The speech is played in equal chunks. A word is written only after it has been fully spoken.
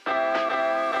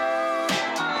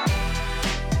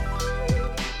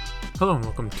Hello and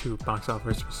welcome to Box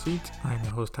Office Receipts. I'm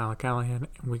your host Tyler Callahan,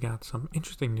 and we got some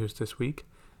interesting news this week,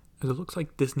 as it looks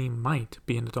like Disney might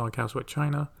be in the doghouse with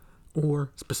China,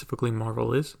 or specifically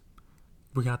Marvel is.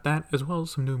 We got that, as well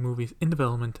as some new movies in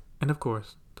development, and of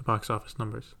course, the box office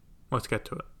numbers. Let's get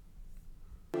to it.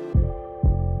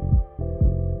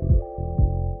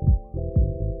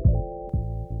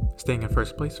 Staying in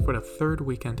first place for the third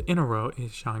weekend in a row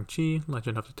is Shang-Chi,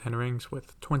 Legend of the Ten Rings,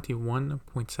 with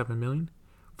 21.7 million.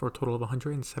 For a total of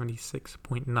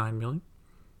 176.9 million.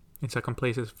 In second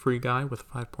place is Free Guy with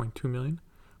 5.2 million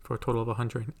for a total of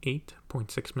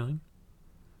 108.6 million.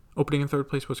 Opening in third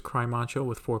place was Cry Macho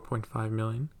with 4.5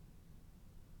 million.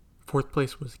 Fourth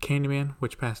place was Candyman,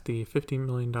 which passed the $50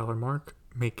 million mark,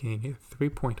 making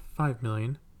 3.5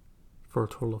 million for a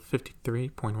total of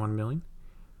 53.1 million.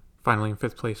 Finally, in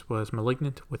fifth place was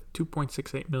Malignant with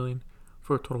 2.68 million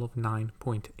for a total of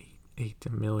 9.88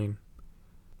 million.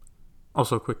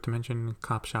 Also, quick to mention,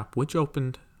 Cop Shop, which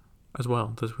opened as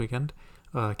well this weekend,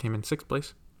 came in sixth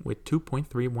place with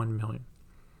 2.31 million.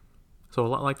 So a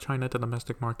lot like China, the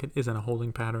domestic market is in a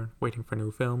holding pattern, waiting for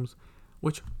new films,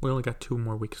 which we only got 2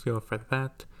 more weeks to go for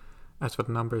that. As for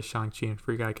the numbers, Shang-Chi and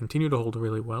Free Guy continue to hold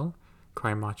really well.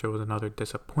 Cry Macho was another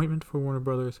disappointment for Warner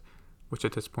Brothers, which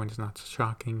at this point is not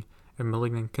shocking, and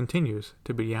Malignant continues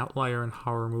to be the outlier in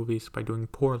horror movies by doing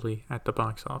poorly at the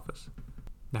box office.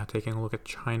 Now taking a look at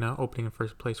China, opening in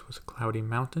first place was Cloudy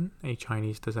Mountain, a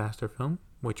Chinese disaster film,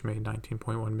 which made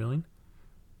 19.1 million.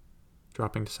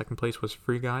 Dropping to second place was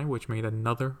Free Guy, which made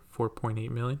another 4.8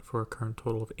 million for a current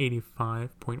total of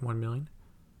 85.1 million.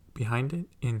 Behind it,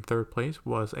 in third place,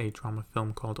 was a drama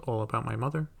film called All About My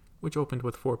Mother, which opened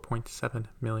with 4.7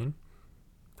 million.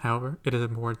 However, it is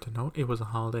important to note it was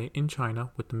a holiday in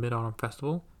China with the Mid-Autumn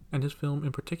Festival, and this film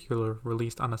in particular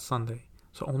released on a Sunday,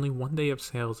 so only one day of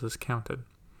sales is counted.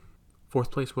 Fourth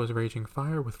place was Raging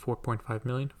Fire with 4.5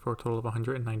 million for a total of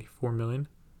 194 million.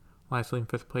 Lastly, in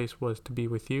fifth place was To Be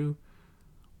With You,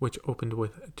 which opened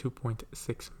with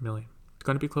 2.6 million. It's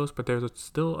going to be close, but there's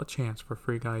still a chance for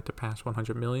Free Guy to pass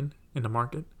 100 million in the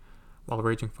market, while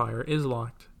Raging Fire is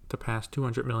locked to pass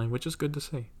 200 million, which is good to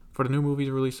see. For the new movies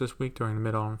released this week during the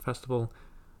Mid-Autumn Festival,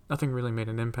 nothing really made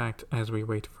an impact as we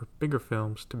wait for bigger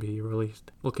films to be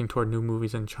released. Looking toward new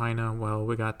movies in China, well,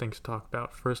 we got things to talk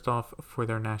about. First off, for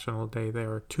their National Day,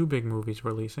 there are 2 big movies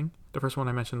releasing. The first one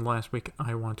I mentioned last week,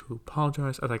 I want to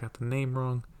apologize as I got the name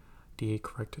wrong. The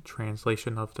correct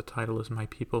translation of the title is My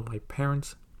People, My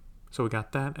Parents. So we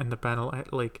got that, and The Battle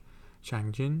at Lake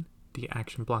Changjin, the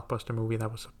action blockbuster movie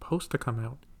that was supposed to come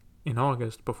out in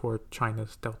August before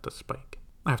China's Delta spike.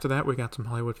 After that, we got some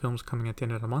Hollywood films coming at the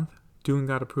end of the month. Dune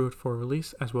got approved for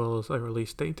release, as well as a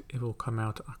release date. It will come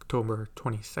out October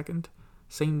 22nd,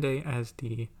 same day as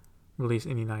the release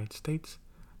in the United States.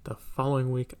 The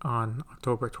following week, on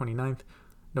October 29th,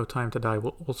 No Time to Die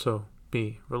will also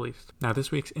be released. Now,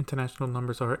 this week's international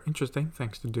numbers are interesting,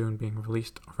 thanks to Dune being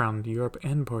released around Europe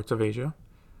and parts of Asia.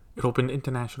 It opened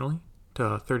internationally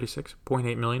to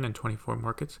 36.8 million in 24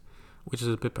 markets, which is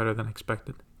a bit better than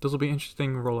expected. This will be an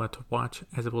interesting rollout to watch,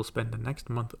 as it will spend the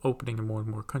next month opening in more and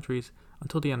more countries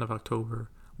until the end of October,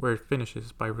 where it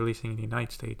finishes by releasing in the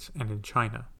United States and in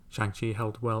China. Shang-Chi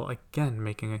held well again,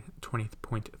 making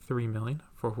 20.3 million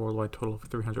for a worldwide total of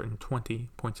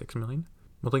 320.6 million.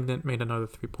 Malignant made another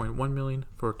 3.1 million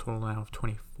for a total now of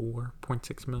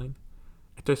 24.6 million.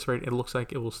 At this rate, it looks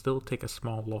like it will still take a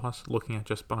small loss looking at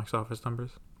just box office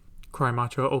numbers. Cry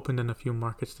Macho opened in a few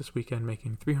markets this weekend,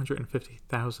 making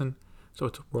 350,000, so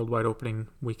its worldwide opening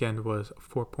weekend was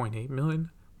 4.8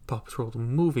 million. Paw Patrol the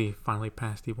movie finally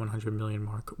passed the 100 million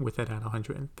mark, with it at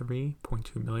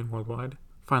 103.2 million worldwide.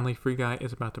 Finally, Free Guy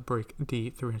is about to break the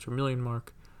 300 million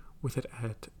mark, with it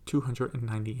at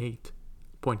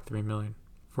 298.3 million.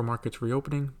 For markets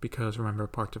reopening, because remember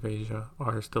parts of Asia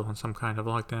are still in some kind of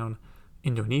lockdown,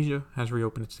 Indonesia has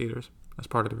reopened its theaters. As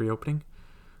part of the reopening,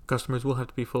 customers will have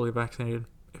to be fully vaccinated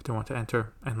if they want to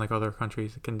enter, and like other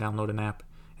countries, they can download an app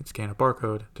and scan a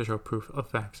barcode to show proof of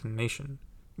vaccination.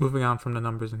 Moving on from the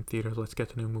numbers in theaters, let's get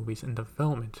to new movies in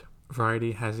development.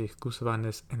 Variety has the exclusive on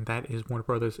this, and that is Warner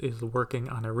Brothers is working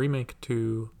on a remake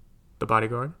to The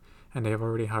Bodyguard, and they have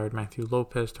already hired Matthew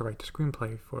Lopez to write the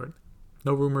screenplay for it.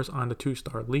 No rumors on the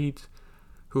 2-star leads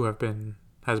who has been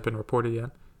reported yet.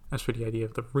 As for the idea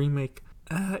of the remake,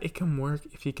 it can work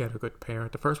if you get a good pair.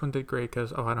 The first one did great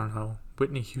because,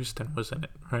 Whitney Houston was in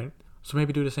it, right? So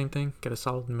maybe do the same thing, get a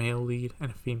solid male lead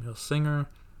and a female singer.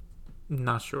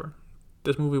 Not sure.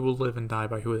 This movie will live and die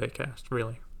by who they cast,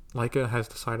 really. Laika has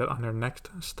decided on their next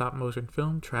stop-motion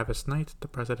film. Travis Knight, the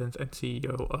president and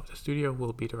CEO of the studio,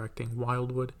 will be directing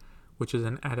Wildwood, which is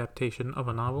an adaptation of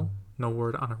a novel. No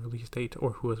word on a release date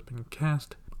or who has been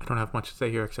cast. I don't have much to say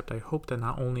here except I hope that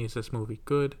not only is this movie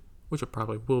good, which it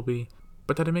probably will be,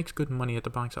 but that it makes good money at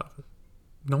the box office.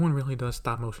 No one really does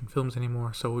stop motion films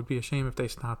anymore, so it would be a shame if they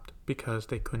stopped because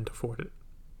they couldn't afford it.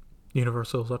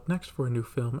 Universal is up next for a new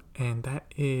film, and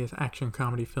that is action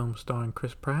comedy film starring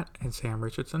Chris Pratt and Sam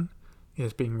Richardson. It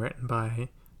is being written by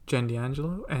Jen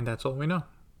D'Angelo, and that's all we know.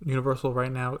 Universal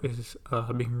right now is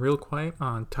being real quiet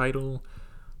on title,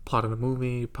 plot of the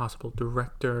movie, possible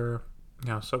director,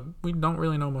 so we don't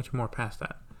really know much more past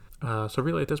that. So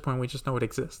really at this point we just know it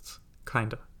exists,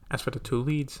 kinda. As for the two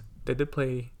leads, they did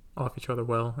play off each other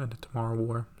well in the Tomorrow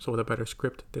War, so with a better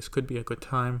script, this could be a good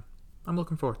time. I'm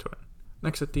looking forward to it.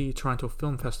 Next at the Toronto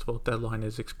Film Festival, Deadline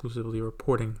is exclusively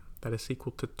reporting that a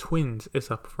sequel to Twins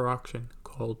is up for auction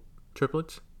called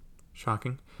Triplets.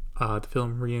 Shocking. The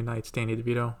film reunites Danny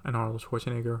DeVito and Arnold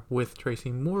Schwarzenegger, with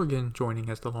Tracy Morgan joining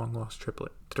as the long-lost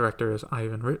triplet. The director is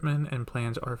Ivan Reitman, and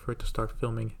plans are for it to start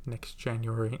filming next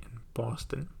January in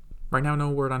Boston. Right now, no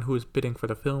word on who is bidding for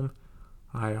the film.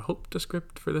 I hope the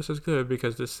script for this is good,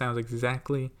 because this sounds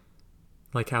exactly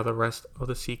like how the rest of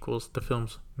the sequels to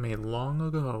films made long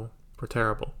ago were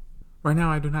terrible. Right now,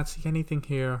 I do not see anything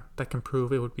here that can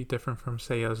prove it would be different from,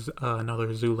 say, another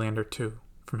Zoolander 2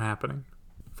 from happening.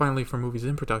 Finally, for movies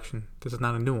in production, this is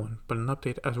not a new one, but an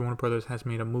update as Warner Brothers has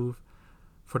made a move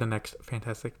for the next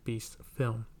Fantastic Beasts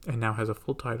film, and now has a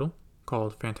full title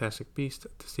called Fantastic Beasts: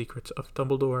 The Secrets of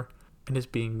Dumbledore, and is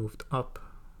being moved up.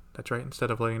 That's right, instead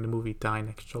of letting the movie die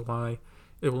next July,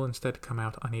 it will instead come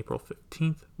out on April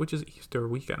 15th, which is Easter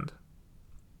weekend.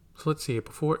 So let's see,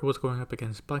 before it was going up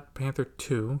against Black Panther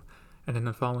 2, and in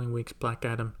the following weeks Black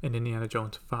Adam and Indiana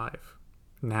Jones 5.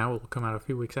 Now it will come out a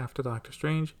few weeks after Doctor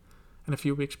Strange, and a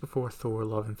few weeks before Thor: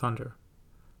 Love and Thunder.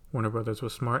 Warner Brothers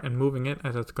was smart in moving it,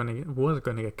 as was going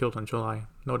to get killed in July,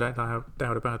 no doubt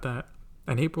about that,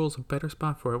 and April is a better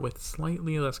spot for it with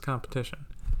slightly less competition.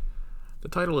 The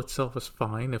title itself is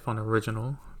fine, if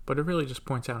unoriginal, but it really just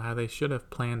points out how they should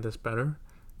have planned this better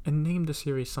and named the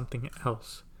series something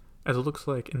else, as it looks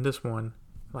like in this one,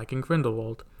 like in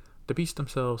Grindelwald, the beasts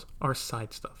themselves are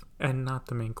side stuff and not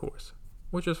the main course,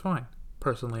 which is fine.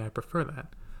 Personally, I prefer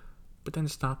that. But then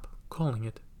stop calling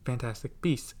it Fantastic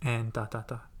Beasts and ...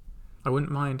 I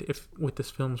wouldn't mind if, with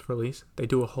this film's release, they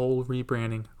do a whole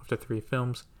rebranding of the 3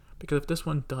 films, because if this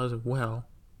one does well,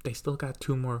 they still got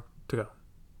 2 more to go.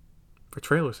 For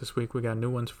trailers this week, we got new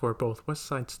ones for both West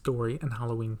Side Story and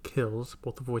Halloween Kills,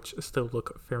 both of which still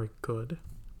look very good.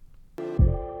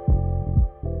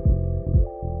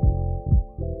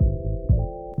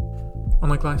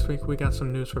 Unlike last week, we got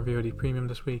some news for VOD Premium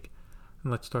this week,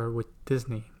 and let's start with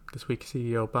Disney. This week,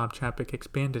 CEO Bob Chapek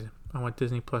expanded on what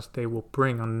Disney Plus Day will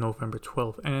bring on November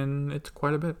 12th, and it's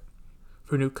quite a bit.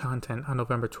 For new content on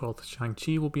November 12th,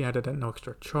 Shang-Chi will be added at no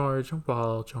extra charge,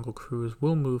 while Jungle Cruise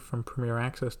will move from Premier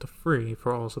Access to free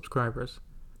for all subscribers.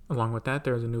 Along with that,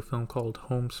 there is a new film called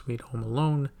Home Sweet Home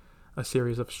Alone, a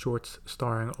series of shorts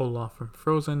starring Olaf from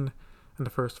Frozen, and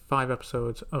the first 5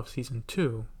 episodes of Season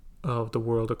 2 of The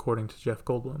World According to Jeff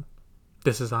Goldblum.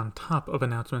 This is on top of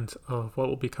announcements of what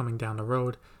will be coming down the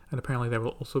road, and apparently there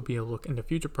will also be a look into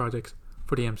future projects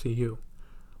for the MCU.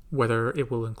 Whether it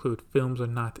will include films or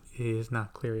not is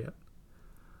not clear yet.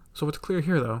 So what's clear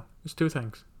here, though, is 2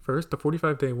 things. First, the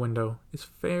 45-day window is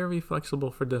very flexible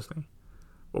for Disney.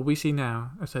 What we see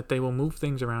now is that they will move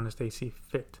things around as they see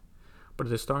fit, but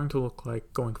it is starting to look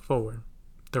like going forward.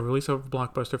 The release of a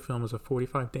blockbuster film is a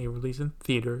 45-day release in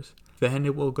theaters, then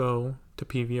it will go to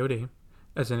PVOD,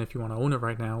 as in if you want to own it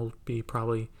right now, it'll be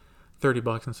probably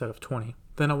 $30 instead of $20.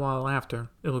 Then a while after,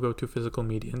 it will go to physical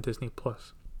media and Disney+.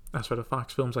 As for the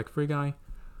Fox films like Free Guy,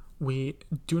 we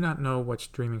do not know what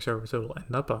streaming service it will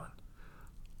end up on.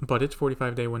 But its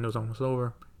 45-day window is almost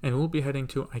over, and we'll be heading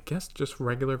to, I guess, just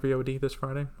regular VOD this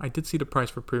Friday. I did see the price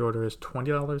for pre-order is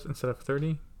 $20 instead of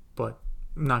 $30, but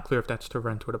not clear if that's to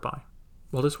rent or to buy.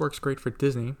 While this works great for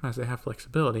Disney, as they have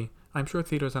flexibility, I'm sure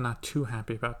theaters are not too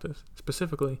happy about this.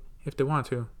 Specifically, if they want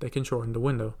to, they can shorten the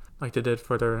window, like they did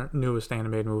for their newest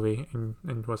animated movie,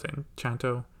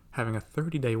 Enchanto, having a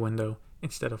 30-day window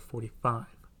instead of 45.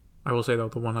 I will say, though,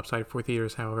 the one upside for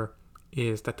theaters, however,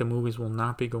 is that the movies will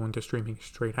not be going to streaming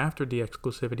straight after the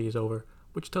exclusivity is over,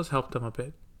 which does help them a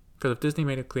bit. Because if Disney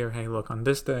made it clear, hey, look, on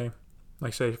this day,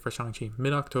 like say for Shang-Chi,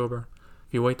 mid-October,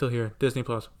 if you wait till here, Disney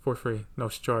Plus, for free, no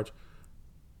charge,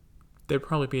 there'd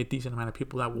probably be a decent amount of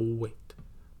people that will wait.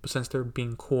 But since they're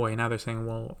being coy, now they're saying,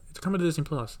 well, it's coming to Disney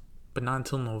Plus, but not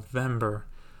until November,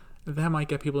 that might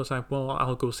get people to say, well,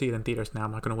 I'll go see it in theaters now,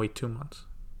 I'm not going to wait 2 months.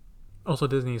 Also,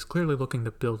 Disney is clearly looking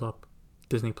to build up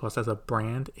Disney Plus as a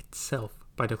brand itself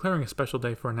by declaring a special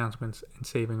day for announcements and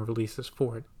saving releases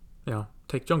for it.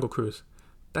 Take Jungle Cruise.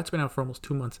 That's been out for almost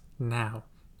 2 months now.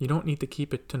 You don't need to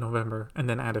keep it to November and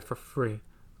then add it for free,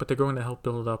 but they're going to help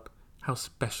build up how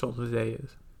special the day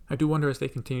is. I do wonder, as they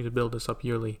continue to build this up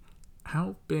yearly,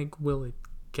 how big will it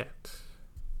get?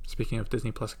 Speaking of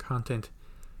Disney Plus content,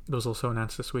 it was also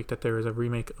announced this week that there is a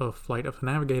remake of Flight of the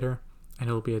Navigator, and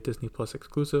it will be a Disney Plus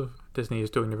exclusive. Disney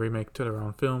is doing the remake to their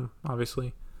own film,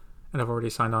 obviously, and I've already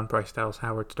signed on Bryce Dallas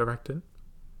Howard to direct it.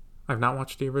 I've not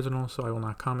watched the original, so I will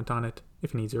not comment on it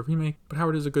if it needs a remake, but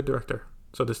Howard is a good director,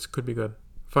 so this could be good.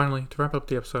 Finally, to wrap up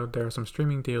the episode, there are some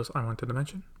streaming deals I wanted to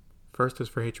mention. First is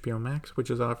for HBO Max, which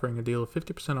is offering a deal of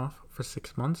 50% off for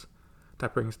 6 months.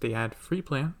 That brings the ad-free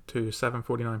plan to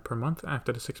 $7.49 per month.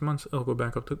 After the 6 months, it'll go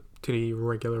back up to the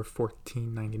regular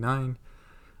 $14.99.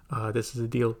 This is a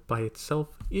deal by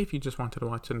itself if you just wanted to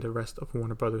watch the rest of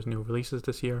Warner Brothers' new releases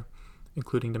this year,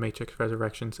 including The Matrix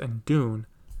Resurrections and Dune,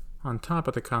 on top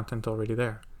of the content already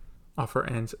there. Offer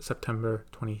ends September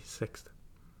 26th.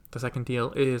 The second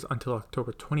deal is until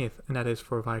October 20th, and that is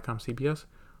for Viacom CBS,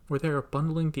 where they are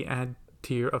bundling the ad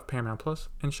tier of Paramount Plus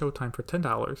and Showtime for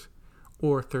 $10,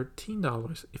 or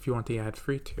 $13 if you want the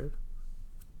ad-free tier.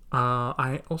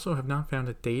 I also have not found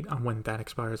a date on when that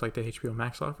expires like the HBO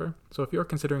Max offer, so if you're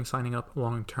considering signing up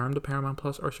long-term to Paramount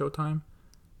Plus or Showtime,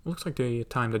 it looks like the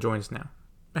time to join is now.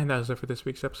 And that is it for this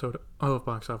week's episode of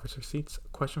Box Office Receipts.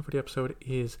 Question for the episode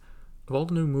is, of all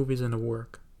the new movies in the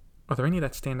work, are there any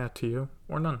that stand out to you,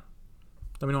 or none?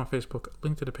 Let me know on Facebook.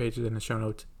 Link to the pages in the show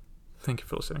notes. Thank you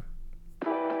for listening.